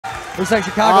Looks like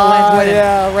Chicago lands winning.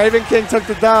 Yeah, Raven King took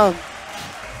the dub.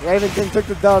 Raven King took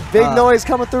the dub. Big noise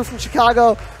coming through from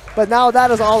Chicago, but now that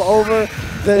is all over.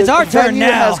 It's our turn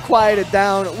now. Has quieted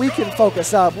down. We can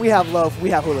focus up. We have Loaf.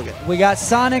 We have Hooligan. We got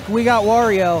Sonic. We got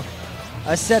Wario.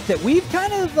 A set that we've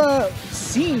kind of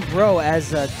seen grow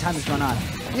as time has gone on.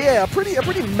 Yeah, a pretty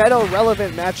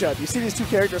meta-relevant matchup. You see these two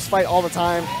characters fight all the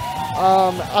time.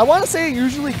 I want to say it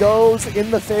usually goes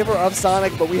in the favor of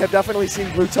Sonic, but we have definitely seen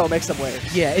Bluto make some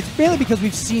waves. Yeah, it's mainly because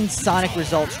we've seen Sonic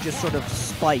results just sort of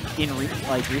spike in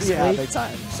recently. Yeah, big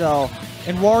time. So,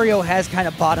 and Wario has kind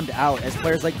of bottomed out as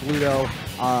players like Bluto,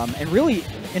 and really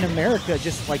in America,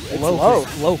 just like Loaf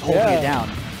holding it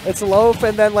down. It's Loaf,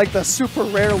 and then like the super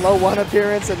rare low 1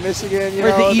 appearance in Michigan. You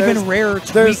know, the even rarer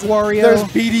Tweak Wario. There's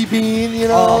Beady Bean, you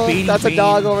know. Oh, that's a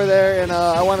dog over there, and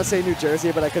I want to say New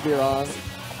Jersey, but I could be wrong.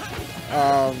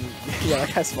 Yeah,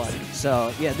 that's fun.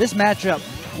 So, yeah, this matchup,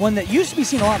 one that used to be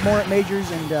seen a lot more at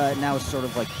majors, and now is sort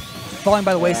of like falling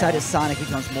by the wayside as Sonic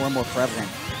becomes more and more prevalent.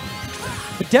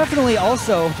 But definitely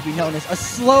also to be known as a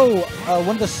slow, one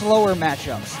of the slower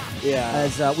matchups. Yeah.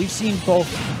 As we've seen both,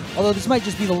 although this might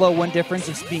just be the low 1 difference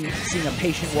of seeing a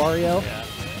patient Wario. Yeah.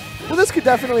 Well, this could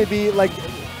definitely be like,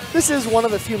 this is one of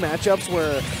the few matchups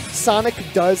where Sonic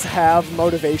does have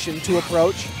motivation to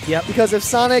approach. Yep. Because if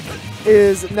Sonic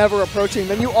is never approaching,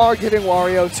 then you are giving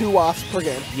Wario 2 wafts per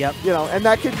game. Yep. You know, and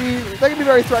that can be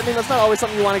very threatening. That's not always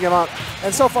something you want to give up.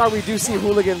 And so far, we do see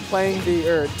Hooligan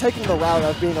taking the route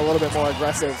of being a little bit more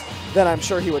aggressive than I'm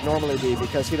sure he would normally be,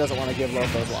 because he doesn't want to give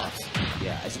Loaf those wafts.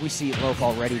 Yeah, as we see Loaf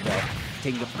already though,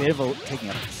 taking a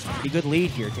pretty good lead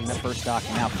here, taking the first stock,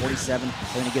 and now 47.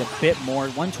 They're going to get a bit more.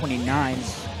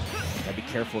 129s. Gotta be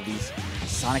careful of these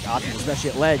Sonic options,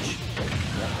 especially at ledge.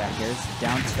 Back airs,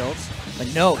 down tilts.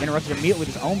 But no, interrupted immediately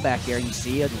with his own back air. You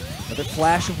see another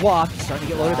flash of waft starting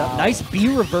to get loaded up. Nice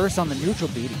B reverse on the neutral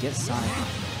B to get Sonic.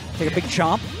 Take a big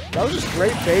chomp. That was just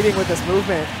great baiting with this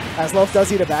movement, as Loaf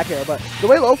does eat a back air. But the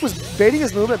way Loaf was baiting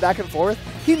his movement back and forth,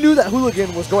 he knew that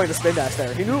Hooligan was going to spin dash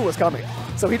there. He knew it was coming.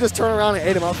 So he just turned around and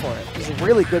ate him up for it. It was a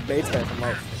really good baits there from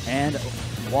Loaf. And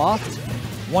waft,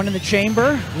 one in the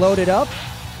chamber, loaded up.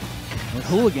 With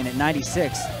Hooligan at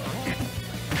 96.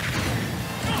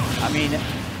 I mean,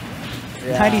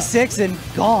 96 and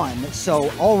gone. So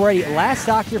already last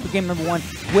stock here for game number 1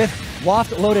 with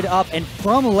waft loaded up, and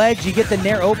from ledge you get the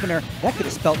Nair opener. That could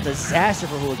have spelled disaster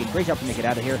for Hooligan. Great job to make it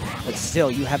out of here, but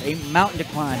still you have a mountain to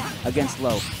climb against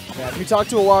Loaf. Yeah, if you talk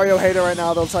to a Wario hater right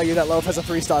now, they'll tell you that Loaf has a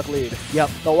 3-stock lead. Yep.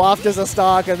 The waft is a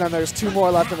stock, and then there's 2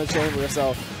 more left in the chamber.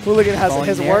 So Hooligan has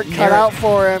his work cut out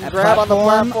for him. Grab on the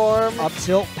platform. Up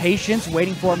tilt, patience,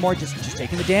 waiting for more, just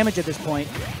taking the damage at this point.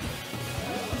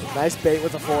 Nice bait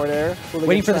with the forward air. Hooligan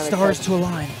waiting for the stars to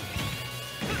align.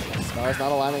 Stars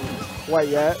not aligning quite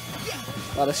yet.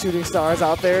 A lot of shooting stars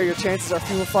out there. Your chances are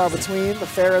few and far between. The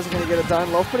Fair isn't going to get it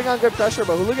done. Loaf putting on good pressure,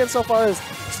 but Hooligan so far has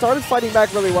started fighting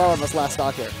back really well in this last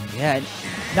stock here. Yeah, and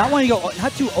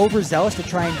not too overzealous to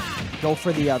try and go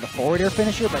for the forward air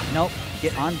finisher, but nope,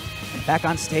 back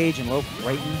on stage, and Loaf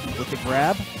right in with the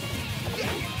grab.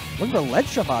 Looking for a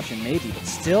ledge jump option maybe, but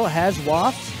still has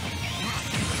waft.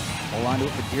 Hold on to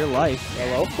it for dear life.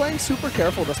 Yeah, Loaf playing super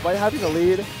careful despite having the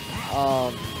lead.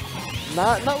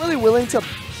 Not really willing to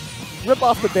rip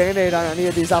off the Band-Aid on any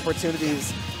of these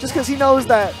opportunities, just because he knows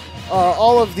that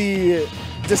all of the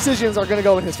decisions are going to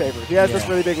go in his favor. He has this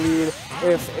really big lead.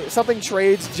 If something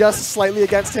trades just slightly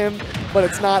against him, but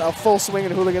it's not a full swing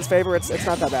in Hooligan's favor, it's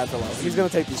not that bad for Loaf. He's going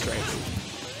to take these trades,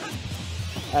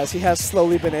 as he has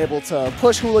slowly been able to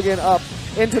push Hooligan up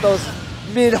into those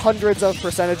mid-hundreds of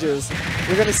percentages.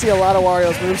 You're going to see a lot of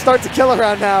Wario's moves start to kill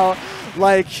around now,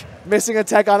 like missing a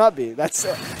tech on up B. That's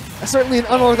certainly an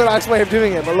unorthodox way of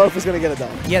doing it, but Loaf is going to get it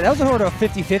done. Yeah, that was sort of a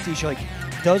 50-50 show. Like,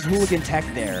 does Hooligan tech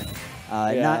there?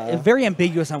 Not very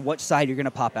ambiguous on what side you're going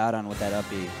to pop out on with that up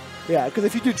B. Yeah, because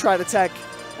if you do try to tech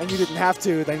and you didn't have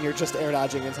to, then you're just air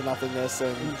dodging into nothingness,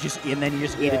 and then you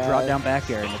just eat a drop down back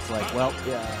air, and it's like, well,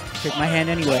 kick my hand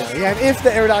anyway. Yeah, and if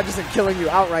the air dodge isn't killing you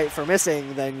outright for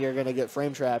missing, then you're going to get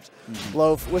frame trapped.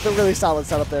 Loaf with a really solid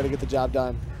setup there to get the job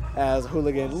done, as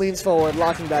Hooligan leans forward,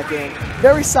 locking back in.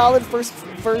 Very solid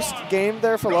first game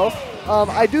there for Loaf.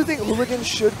 I do think Hooligan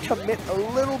should commit a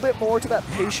little bit more to that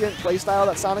patient playstyle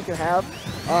that Sonic can have.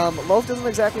 Loaf doesn't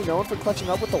exactly known for clutching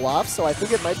up with the wafts, so I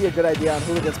think it might be a good idea on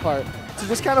Hooligan's part to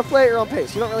just kind of play at your own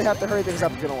pace. You don't really have to hurry things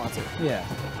up if you don't want to. Yeah.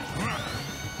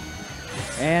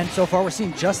 And so far we're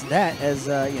seeing just that, as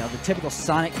you know, the typical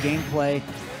Sonic gameplay.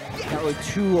 Not really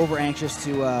too over anxious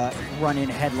to run in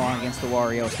headlong against the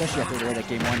Wario, especially after the way that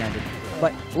game 1 ended.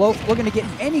 But Loaf looking to get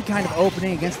any kind of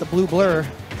opening against the blue blur.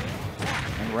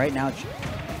 And right now, this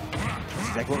is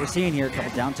exactly what we're seeing here. A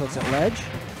couple down tilts at ledge.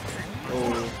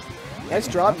 Oh. Nice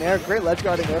drop there. Great ledge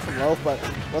guarding there from Loaf, but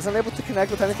wasn't able to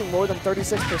connect with anything more than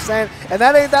 36%. And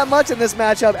that ain't that much in this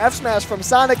matchup. F smash from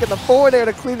Sonic in the forward air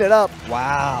to clean it up.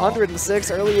 Wow.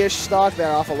 106 early-ish stock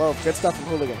there off of Loaf. Good stuff from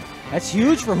Hooligan. That's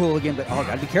huge for Hooligan, but oh,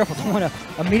 gotta be careful. Don't want to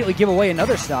immediately give away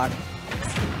another stock.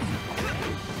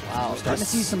 Wow, we're starting to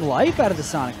see some life out of the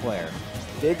Sonic player.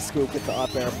 Big scoop with the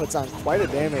up air. Puts on quite a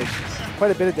bit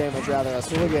of damage rather, as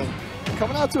Hooligan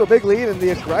coming out to a big lead, and the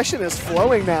aggression is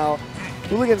flowing now.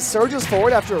 Hooligan surges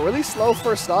forward after a really slow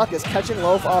first stock, is catching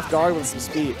Loaf off guard with some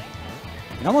speed.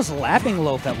 And almost lapping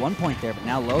Loaf at one point there, but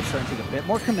now Loaf starting to take a bit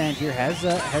more command here. Has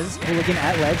Hooligan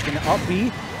at ledge, going to up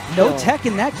B. No tech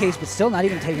in that case, but still not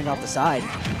even taking it off the side.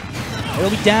 It'll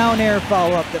be down air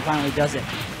follow-up that finally does it.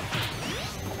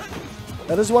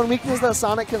 That is one weakness that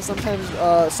Sonic can sometimes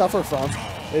suffer from,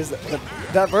 is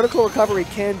that vertical recovery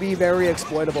can be very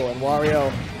exploitable, and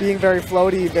Wario being very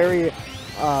floaty, very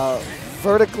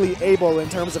vertically able in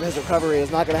terms of his recovery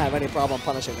is not going to have any problem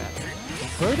punishing that.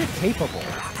 Verticapable.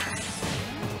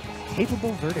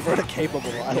 Capable vertical.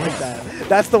 Verticapable, I like that.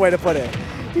 That's the way to put it.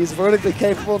 He's vertically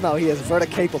capable? No, he is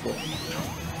verticapable.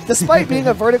 Despite being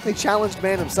a vertically challenged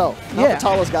man himself. Not the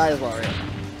tallest guy as Wario.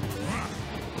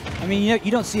 I mean,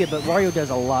 you don't see it, but Wario does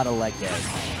a lot of leg days.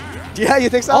 Yeah, you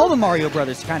think so? All the Mario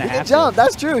brothers kind of have to. Jump,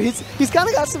 that's true. He's kind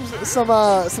of got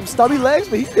some stubby legs,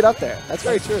 but he can get up there. That's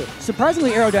very true.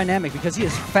 Surprisingly aerodynamic because he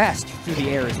is fast through the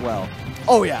air as well.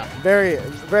 Oh yeah, very,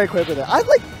 very quick with it. I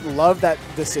love that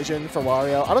decision for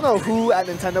Wario. I don't know who at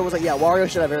Nintendo was like, yeah, Wario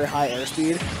should have very high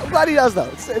airspeed. I'm glad he does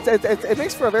though. It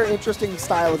makes for a very interesting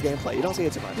style of gameplay. You don't see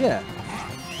it too much. Yeah.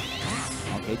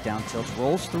 Okay, down tilt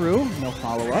rolls through, no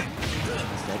follow up.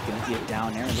 Instead, gonna get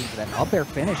down there and look for that up air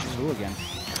finish is Hooligan.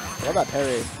 Love that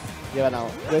parry. Yeah,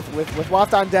 no. With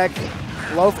Waft on deck,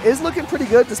 Loaf is looking pretty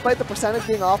good despite the percentage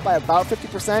being off by about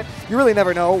 50%. You really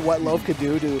never know what Loaf could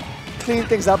do to clean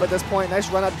things up at this point. Nice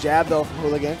run-up jab, though, from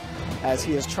Hooligan as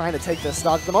he is trying to take this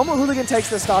stock. The moment Hooligan takes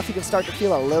this stock, he can start to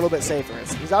feel a little bit safer.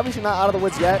 He's obviously not out of the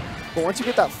woods yet, but once you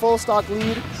get that full stock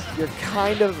lead, you're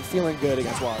kind of feeling good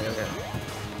against Wario here.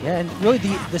 Yeah, and really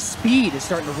the speed is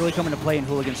starting to really come into play in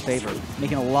Hooligan's favor,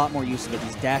 making a lot more use of it.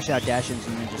 These dash-out, dash-ins,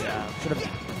 and then just sort of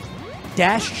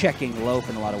dash-checking Loaf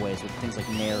in a lot of ways with things like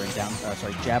nair and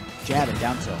jab and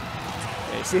down tilt.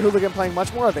 You see Hooligan playing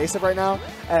much more evasive right now,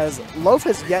 as Loaf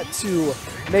has yet to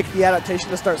make the adaptation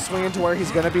to start swinging to where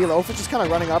he's going to be. Loaf is just kind of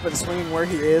running up and swinging where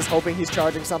he is, hoping he's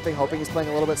charging something, hoping he's playing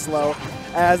a little bit slow.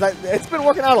 It's been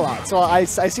working out a lot, so I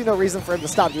see no reason for him to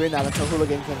stop doing that until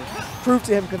Hooligan can prove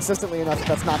to him consistently enough that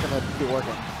that's not going to be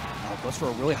working. Oh, goes for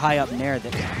a really high up nair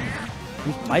that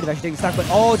he might have actually taken stock, but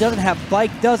doesn't have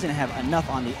bike, doesn't have enough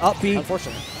on the up B.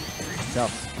 Unfortunately. So,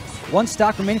 one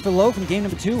stock remaining for Loaf in game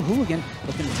number 2. Hooligan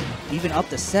looking to even up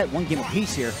the set, one game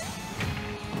apiece here.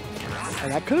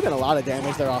 And that could have been a lot of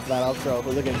damage there off that up throw.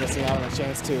 Hooligan missing out on a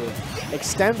chance to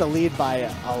extend the lead by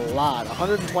a lot.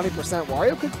 120%.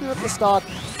 Wario could clean up the stock.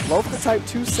 Loaf the type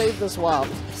to save this WAP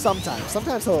sometimes.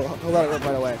 Sometimes he'll let it rip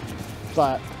right away.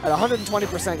 But at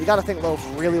 120%, you got to think Loaf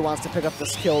really wants to pick up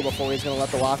this kill before he's going to let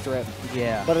the WAP rip.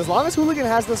 Yeah. But as long as Hooligan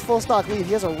has this full stock lead,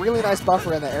 he has a really nice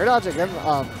buffer in the air dodge again.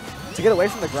 To get away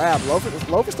from the grab. Loaf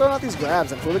is throwing out these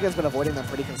grabs, and Hooligan's been avoiding them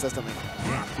pretty consistently.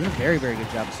 Yeah, doing a very, very good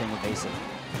job of staying evasive.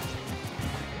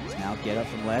 Let's now get up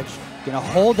from ledge. Gonna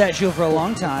hold that shield for a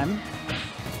long time.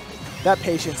 That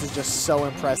patience is just so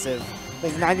impressive. I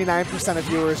think 99% of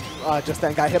viewers just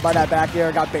then got hit by that back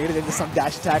air, got baited into some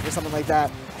dash attack or something like that.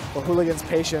 But Hooligan's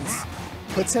patience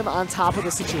puts him on top of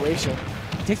the situation.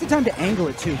 He takes the time to angle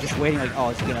it too, just waiting like,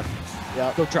 oh, it's gonna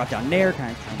go drop down nair,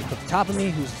 kind of trying to put the top of me.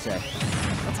 Who's to say?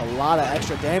 That's a lot of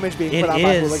extra damage being put on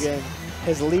by Hooligan.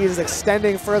 His lead is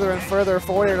extending further and further.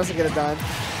 Forward air doesn't get it done.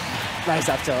 Nice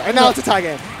up tilt. And now it's a tie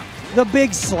game. The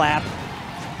big slap.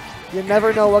 You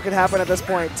never know what could happen at this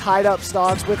point. Tied up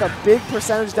stocks with a big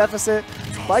percentage deficit.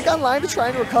 Bike on line to try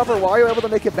and recover. Wario able to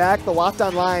make it back. The waft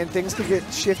on line. Things could get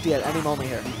shifty at any moment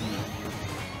here.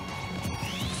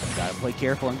 Gotta play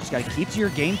careful and just gotta keep to your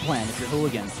game plan if you're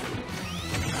Hooligan.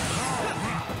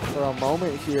 For a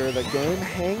moment here, the game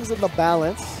hangs in the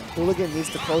balance. Hooligan needs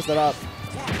to close it up.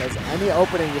 Because any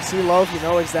opening, you see Loaf, you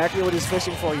know exactly what he's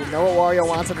fishing for. You know what Wario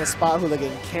wants in the spot,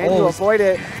 Hooligan. Can you avoid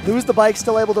it? Lose the bike,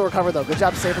 still able to recover though. Good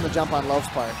job saving the jump on Loaf's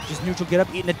part. Just neutral get up,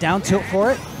 eating a down tilt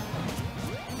for it.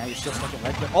 Now you're still stuck at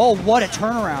ledge. Oh, what a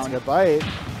turnaround. Good bite.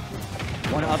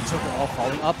 One up tilt, all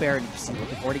falling up air, and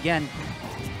looking for it again.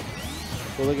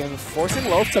 Hooligan forcing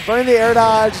Loaf to burn the air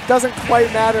dodge. Doesn't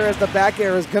quite matter as the back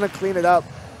air is going to clean it up.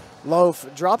 Loaf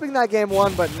dropping that game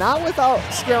 1, but not without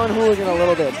scaring Hooligan a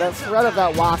little bit. That threat of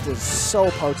that waft is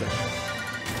so potent.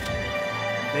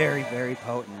 Very, very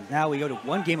potent. Now we go to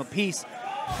one game apiece.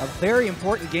 A very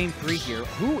important game 3 here.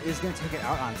 Who is going to take it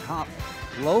out on top?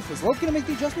 Loaf. Is Loaf going to make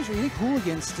the adjustments, or do you think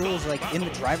Hooligan still is like in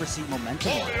the driver's seat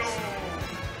momentum-wise?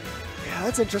 Yeah,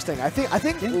 that's interesting. I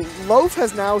think Loaf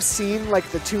has now seen like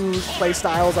the two play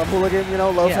styles of Hooligan. You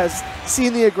know, Loaf has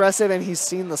seen the aggressive and he's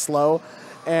seen the slow.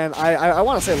 And I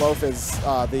want to say Loaf is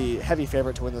the heavy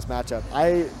favorite to win this matchup.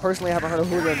 I personally haven't heard of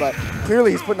Hooligan, but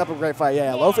clearly he's putting up a great fight.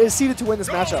 Yeah, Loaf is seeded to win this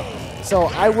matchup. So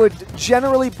I would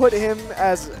generally put him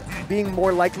as being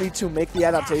more likely to make the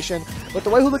adaptation. But the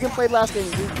way Hooligan played last game,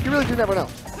 you really do never know.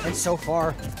 And so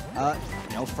far,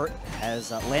 you know,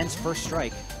 has lands first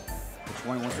strike for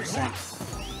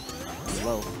 21%.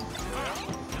 Loaf.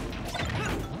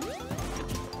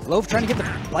 Loaf trying to get the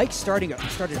bike started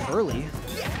early.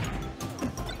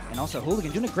 And also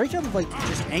Hooligan doing a great job of like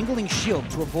just angling shield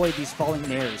to avoid these falling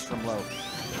nairs from Loaf.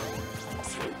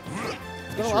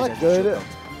 Been a lot of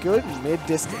good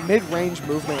mid-range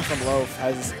movement from Loaf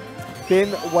has been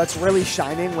what's really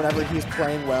shining whenever he's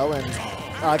playing well, and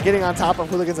getting on top of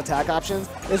Hooligan's attack options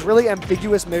is really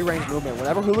ambiguous mid-range movement.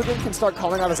 Whenever Hooligan can start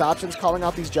calling out his options, calling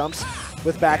out these jumps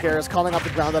with back airs, calling out the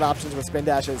grounded options with spin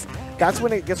dashes, that's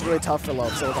when it gets really tough for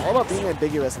Loaf. So it's all about being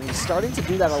ambiguous, and he's starting to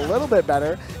do that a little bit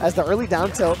better as the early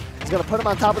down tilt is going to put him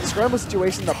on top of the scramble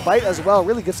situation, the bite as well.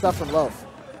 Really good stuff from Loaf.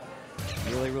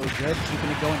 Really, really good. Keeping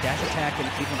it going, dash attack,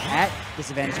 and keeping at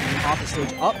disadvantage, coming off the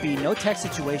stage, up B, no tech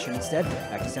situation. Instead,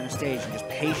 back to center stage and just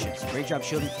patience. Great job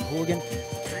shielding from Hooligan.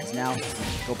 It's now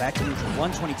go back to neutral,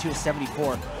 122 to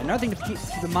 74. Another thing to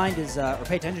keep in mind is, or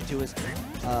pay attention to, is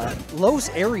Lowe's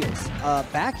areas.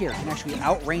 Back air can actually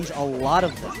outrange a lot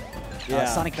of them.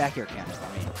 Sonic back air can,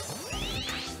 I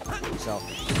mean. So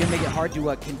it's going to make it hard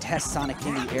to contest Sonic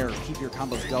in the air, keep your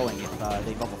combos going if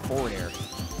they bubble forward air.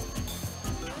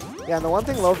 Yeah, and the one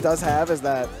thing Loaf does have is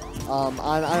that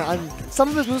on some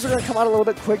of his moves are going to come out a little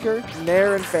bit quicker.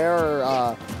 Nair and Fair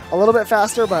are a little bit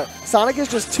faster, but Sonic is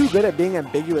just too good at being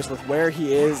ambiguous with where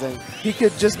he is, and he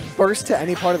could just burst to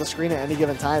any part of the screen at any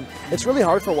given time. It's really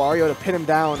hard for Wario to pin him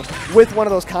down with one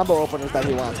of those combo openers that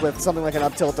he wants, with something like an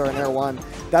up tilt or an air one.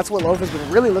 That's what Loaf has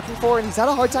been really looking for, and he's had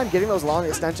a hard time getting those long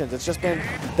extensions. It's just been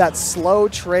that slow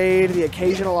trade, the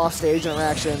occasional off-stage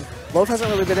interaction. Loaf hasn't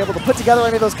really been able to put together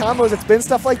any of those combos. It's been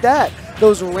stuff like that.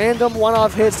 Those random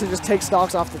one-off hits to just take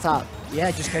stocks off the top.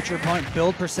 Yeah, just catch your opponent,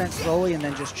 build percent slowly, and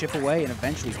then just chip away and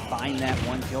eventually find that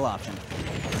one kill option.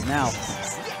 Because now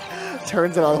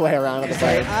turns it all the way around. It's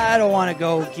like, I don't want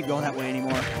to keep going that way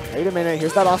anymore. Wait a minute.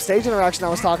 Here's that off-stage interaction I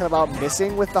was talking about,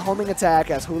 missing with the homing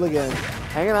attack as Hooligan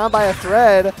hanging on by a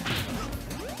thread.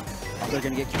 Oh, they're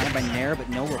going to get countered by Nair, but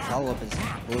no follow-up as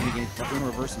Hooligan in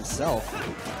reverse himself.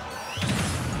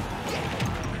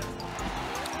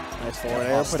 Nice forward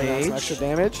air, putting on some extra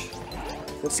damage.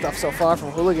 Good stuff so far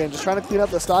from Hooligan. Just trying to clean up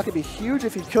the stock. It'd be huge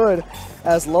if he could,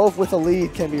 as Loaf with a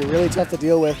lead can be really tough to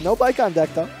deal with. No bike on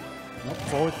deck, though. Nope,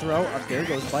 forward throw. Up there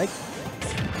goes bike.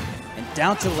 And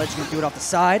down to the ledge. Going to do it off the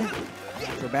side.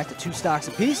 We're back to 2 stocks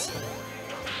apiece.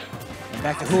 And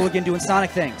back to Hooligan doing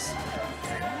Sonic things.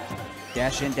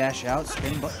 Dash in, dash out,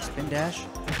 spin dash.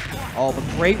 Oh, but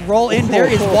great roll in there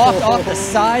is walked off the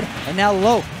side. And now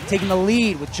Loaf taking the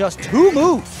lead with just 2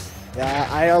 moves. Yeah,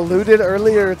 I alluded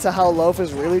earlier to how Loaf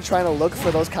is really trying to look for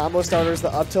those combo starters,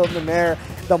 the up tilt and the Nair.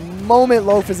 The moment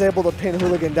Loaf is able to pin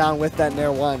Hooligan down with that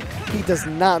Nair 1, he does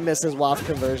not miss his waft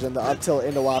conversion. The up tilt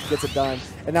into waft gets it done.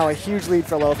 And now a huge lead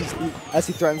for Loaf as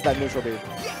he threatens that neutral B.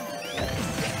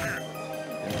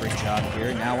 Great job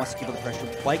here. Now wants to keep up the pressure.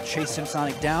 Bike chase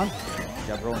Sonic down. Good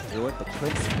job rolling through it, but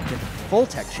couldn't get full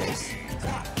tech chase.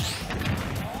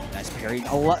 Nice parry.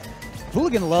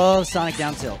 Hooligan loves Sonic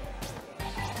down tilt.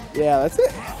 Yeah, that's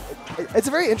it. It's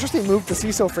a very interesting move to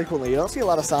see so frequently. You don't see a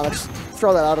lot of Sonics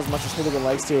throw that out as much as Hooligan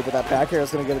likes to, but that back air is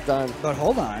going to get it done. But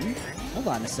hold on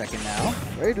a second now.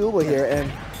 Very doable here, and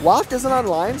Waft isn't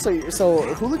online, so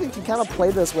Hooligan can kind of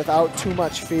play this without too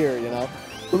much fear, you know?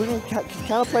 Hooligan can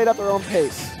kind of play it at their own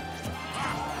pace.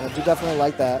 I do definitely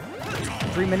like that.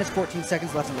 3 minutes, 14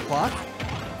 seconds left on the clock.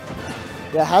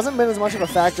 Yeah, it hasn't been as much of a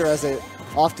factor as it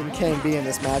often can be in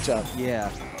this matchup.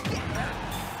 Yeah.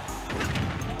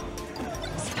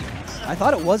 I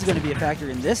thought it was going to be a factor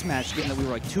in this match, given that we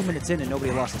were like 2 minutes in and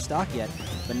nobody lost a stock yet.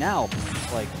 But now,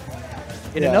 like,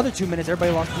 in another 2 minutes,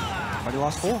 everybody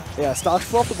lost 4. Yeah, stocks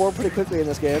flew off the board pretty quickly in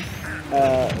this game.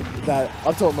 That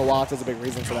up tilt in the waft is a big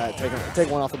reason for that.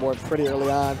 Taking one off the board pretty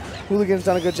early on. Hooligan's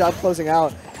done a good job closing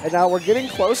out. And now we're getting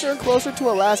closer and closer to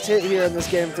a last hit here in this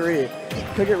game 3.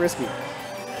 Could get risky.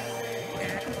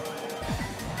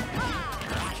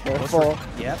 Careful.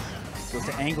 Yep. Goes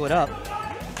to angle it up.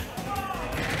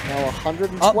 Now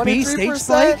 123%. Up B, stage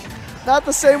spike. Not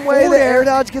the same way the air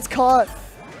dodge gets caught.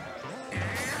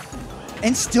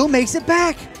 and still makes it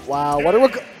back. Wow, what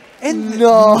a And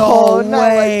no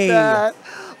not way. like that.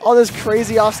 All this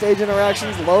crazy offstage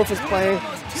interactions. Loaf is playing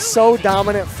so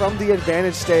dominant from the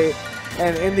advantage state,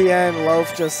 and in the end,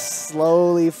 Loaf just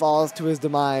slowly falls to his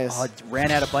demise. Oh, ran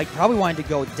out of bike. Probably wanted to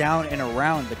go down and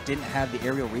around, but didn't have the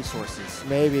aerial resources.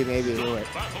 Maybe. Do it.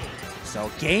 So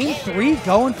game 3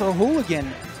 going for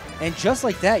Hooligan. And just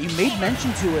like that, you made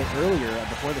mention to it earlier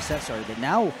before the set started, that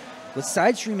now with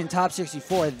Sidestream in top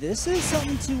 64, this is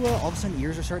something to all of a sudden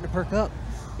ears are starting to perk up.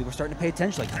 People are starting to pay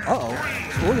attention, like, uh-oh,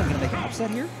 is Hooligan going to make an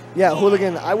upset here? Yeah,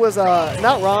 Hooligan, I was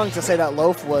not wrong to say that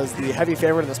Loaf was the heavy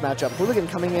favorite in this matchup. Hooligan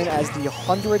coming in as the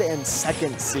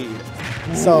 102nd seed.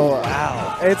 Ooh, so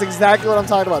wow. It's exactly what I'm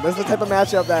talking about. This is the type of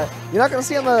matchup that you're not going to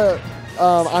see on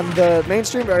the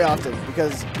mainstream very often,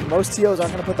 because most TOs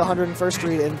aren't going to put the 101st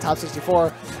Street in top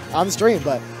 64 on the stream,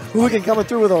 but Hooligan coming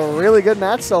through with a really good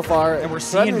match so far. And we're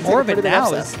seeing more of it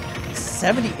now as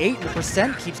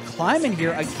 78% keeps climbing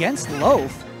here against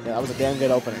Loaf. Yeah, that was a damn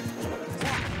good opening.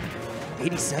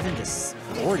 87 to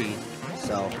 40.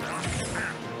 So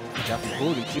definitely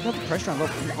Hooligan keeping up the pressure on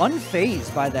Loaf,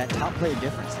 unfazed by that top player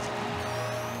difference.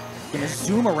 Gonna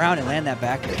zoom around and land that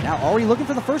back here. Now already looking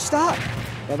for the first stop.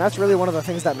 And that's really one of the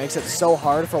things that makes it so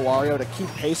hard for Wario to keep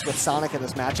pace with Sonic in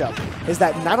this matchup, is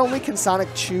that not only can Sonic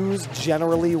choose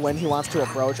generally when he wants to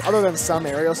approach, other than some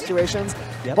aerial situations,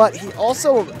 but he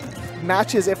also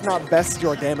matches, if not best,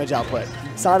 your damage output.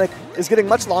 Sonic is getting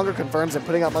much longer confirms and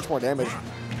putting out much more damage.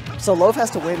 So Loaf has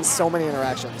to win so many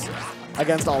interactions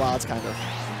against all odds, kind of.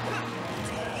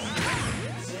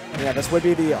 Yeah, this would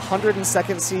be the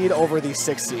 102nd seed over the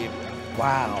 6th seed.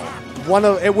 Wow.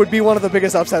 It would be one of the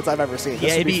biggest upsets I've ever seen.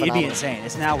 Yeah, it'd be insane.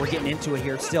 It's now we're getting into it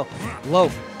here. Still,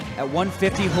 Loaf at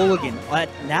 150, Hooligan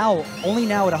only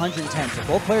now at 110. So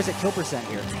both players at kill percent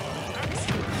here.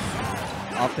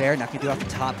 Up there, not gonna do it off the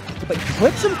top, but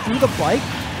clips him through the bike.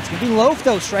 It's gonna be Loaf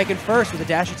though, striking first with a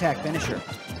dash attack finisher.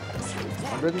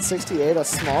 168, a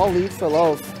small lead for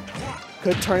Loaf.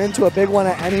 Could turn into a big one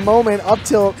at any moment. Up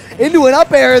tilt into an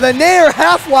up air, the nair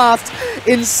half waft.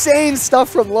 Insane stuff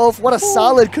from Loaf. What a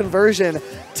solid conversion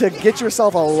to get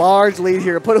yourself a large lead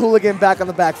here. Put Hooligan back on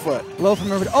the back foot. Loaf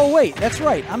remembered, oh wait, that's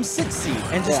right, I'm 6th seed,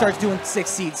 and just starts doing 6th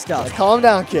seed stuff. Like, calm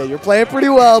down, kid. You're playing pretty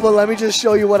well, but let me just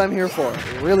show you what I'm here for.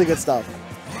 Really good stuff.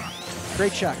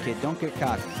 Great shot, kid. Don't get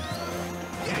cocky.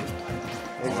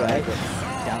 Exactly.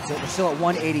 Right. Down tilt. We're still at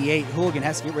 188. Hooligan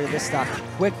has to get rid of this stock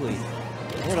quickly.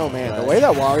 Man, oh man, the way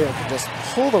that Wario can just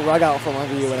pull the rug out from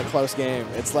under you in a close game.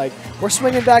 It's like, we're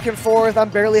swinging back and forth, I'm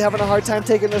barely having a hard time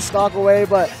taking this stock away,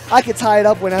 but I could tie it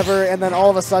up whenever, and then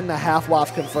all of a sudden a half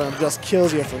waft confirm just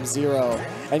kills you from 0.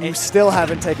 And you still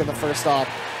haven't taken the first stock.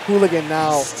 Hooligan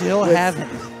now still haven't.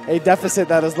 A deficit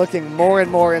that is looking more and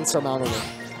more insurmountable.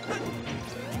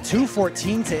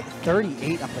 214 to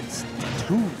 38 up a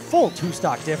full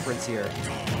 2-stock difference here.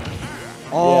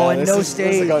 Oh, yeah, and no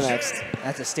stage. This go next.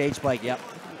 That's a stage spike, yep.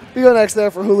 We go next there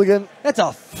for Hooligan. That's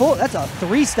a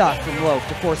 3-stock from Loaf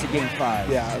to force a game 5.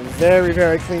 Yeah, very,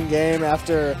 very clean game.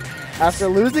 After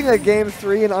losing a game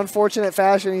 3 in unfortunate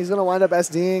fashion, he's going to wind up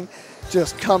SDing.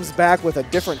 Just comes back with a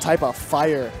different type of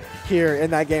fire here in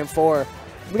that game 4.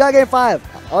 We got game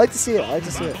 5. I like to see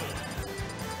it.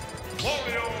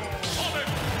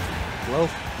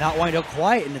 Loaf not wanting to go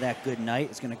quiet into that good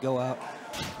night. Is going to go out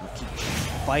and keep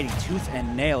fighting tooth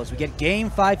and nail as we get game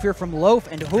 5 here from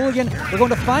Loaf and Hooligan. We're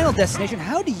going to Final Destination.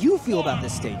 How do you feel about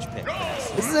this stage pick?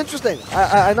 This is interesting.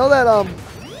 I know that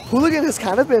Hooligan has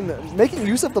kind of been making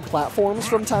use of the platforms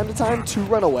from time to time to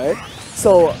run away.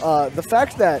 So the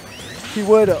fact that he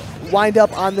would wind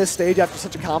up on this stage after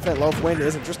such a confident Loaf win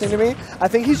is interesting to me. I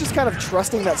think he's just kind of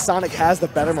trusting that Sonic has the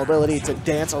better mobility to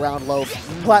dance around Loaf,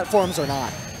 platforms or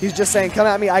not. He's just saying, come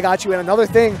at me, I got you. And another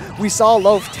thing, we saw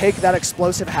Loaf take that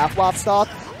explosive half-waft stock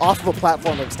off of a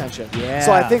platform extension. Yeah.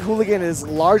 So I think Hooligan is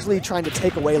largely trying to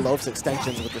take away Loaf's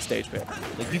extensions with the stage pick.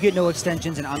 Like, you get no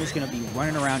extensions, and I'm just going to be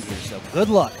running around here, so good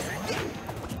luck.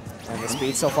 And the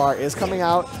speed so far is coming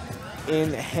out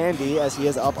in handy as he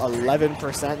is up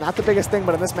 11%. Not the biggest thing,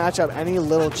 but in this matchup, any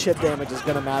little chip damage is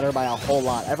going to matter by a whole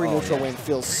lot. Every neutral win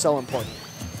feels so important.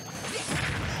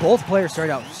 Both players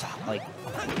started out like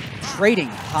trading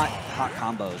hot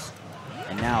combos.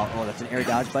 And now, that's an air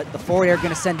dodge, but the forward air going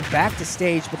to send back to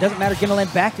stage, but doesn't matter, going to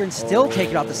land back here and still take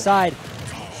it off the side.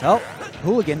 So,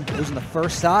 Hooligan losing the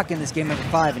first stock in this game number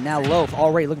 5, and now Loaf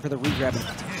already looking for the regrab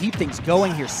to keep things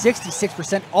going here.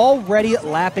 66% already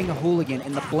lapping Hooligan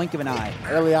in the blink of an eye.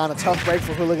 Early on, a tough break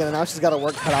for Hooligan, and now she's got her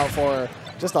work cut out for her.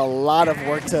 Just a lot of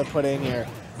work to put in here.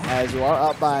 As you are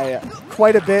up by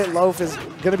quite a bit, Loaf is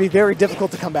going to be very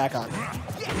difficult to come back on.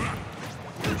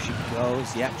 Here she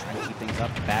goes, yeah, trying to keep things up.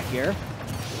 Back here.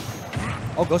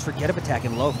 Oh, goes for get-up attack,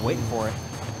 and Loaf waiting for it.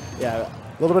 Yeah,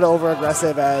 a little bit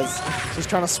over-aggressive as she's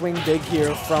trying to swing big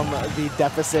here from the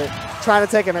deficit. Trying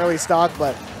to take an early stock,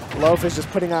 but Loaf is just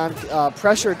putting on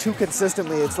pressure too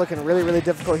consistently. It's looking really, really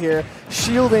difficult here.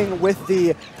 Shielding with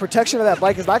the protection of that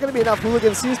bike is not going to be enough.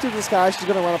 Hooligan sees through the sky. She's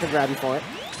going to run up and grab you for it.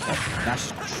 Now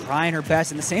she's trying her best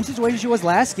in the same situation she was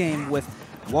last game with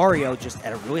Wario, just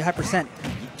at a really high percent.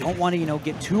 You don't want to, you know,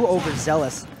 get too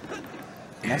overzealous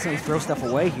and accidentally throw stuff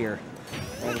away here.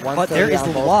 And but there is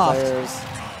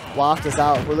Loft. Loft is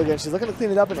out. Hooligan, she's looking to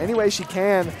clean it up in any way she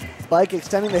can. Bike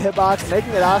extending the hitbox, making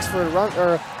it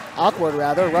awkward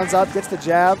rather. Runs up, gets the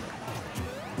jab.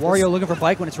 Wario looking for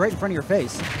Bike when it's right in front of your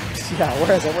face. Yeah,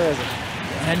 where is it? Where is it?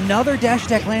 And another dash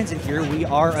attack lands, and here we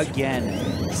are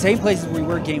again. Same place as we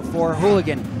were game 4.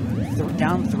 Hooligan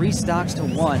down 3 stocks to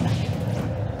 1.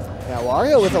 Yeah,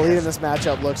 Wario with a lead in this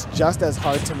matchup looks just as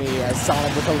hard to me as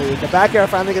Sonic with a lead. The back air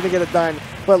finally going to get it done,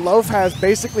 but Loaf has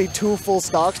basically 2 full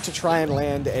stocks to try and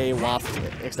land a waft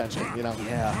extension. You know,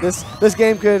 yeah. This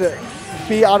game could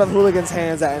be out of Hooligan's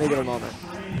hands at any given moment.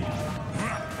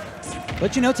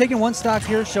 But you know, taking 1 stock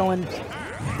here, showing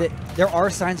that there are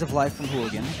signs of life from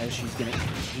Hooligan as she's going to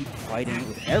keep fighting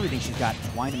with everything she's got,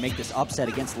 trying to make this upset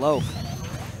against Loaf.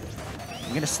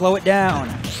 I'm going to slow it down.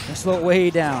 I'm going to slow it way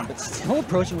down, but still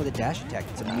approaching with a dash attack.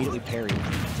 It's immediately parried.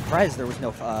 Surprised there was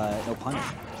no punish.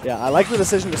 Yeah, I like the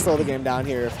decision to slow the game down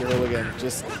here if you're Hooligan.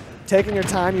 Just taking your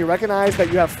time. You recognize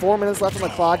that you have 4 minutes left on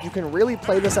the clock. You can really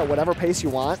play this at whatever pace you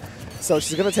want. So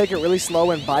she's going to take it really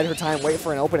slow and bide her time, wait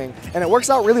for an opening. And it works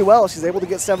out really well. She's able to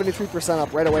get 73%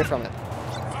 up right away from it.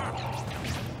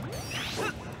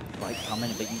 Right coming,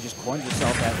 but you just cornered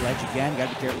yourself at ledge again. Got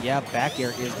to be careful. Yeah, back air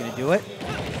is going to do it.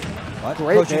 But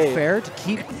approaching fair to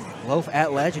keep Loaf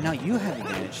at ledge, and now you have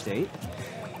advantage state.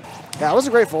 Yeah, that was a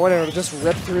great forward air to just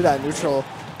rip through that neutral.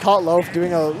 Caught Loaf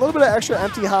doing a little bit of extra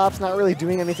empty hops, not really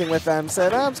doing anything with them.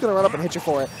 Said, I'm just going to run up and hit you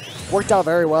for it. Worked out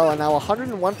very well, and now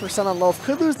 101% on Loaf.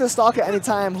 Could lose this stock at any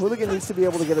time. Hooligan needs to be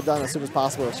able to get it done as soon as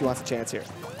possible if she wants a chance here.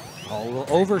 Oh, a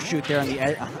little overshoot there on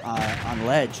the on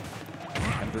ledge.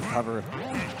 And recover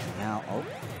now. Oh,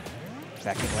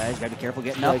 back at ledge. Got to be careful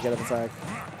getting up. Get up inside.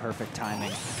 Perfect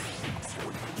timing.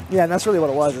 Yeah, and that's really what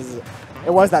it was.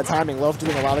 It was that timing. Loaf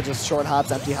doing a lot of just short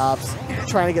hops, empty hops,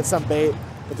 trying to get some bait.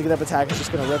 But the get-up attack is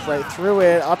just going to rip right through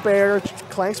it. Up air,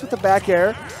 clanks with the back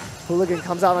air. Hooligan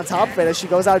comes out on top of it as she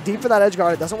goes out deep for that edge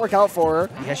guard. It doesn't work out for her.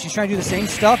 Yeah, she's trying to do the same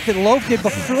stuff that Loaf did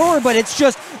before, but it's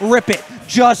just rip it.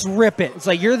 Just rip it. It's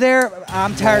like, you're there,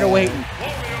 I'm tired of waiting.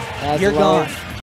 As You're Loaf gone.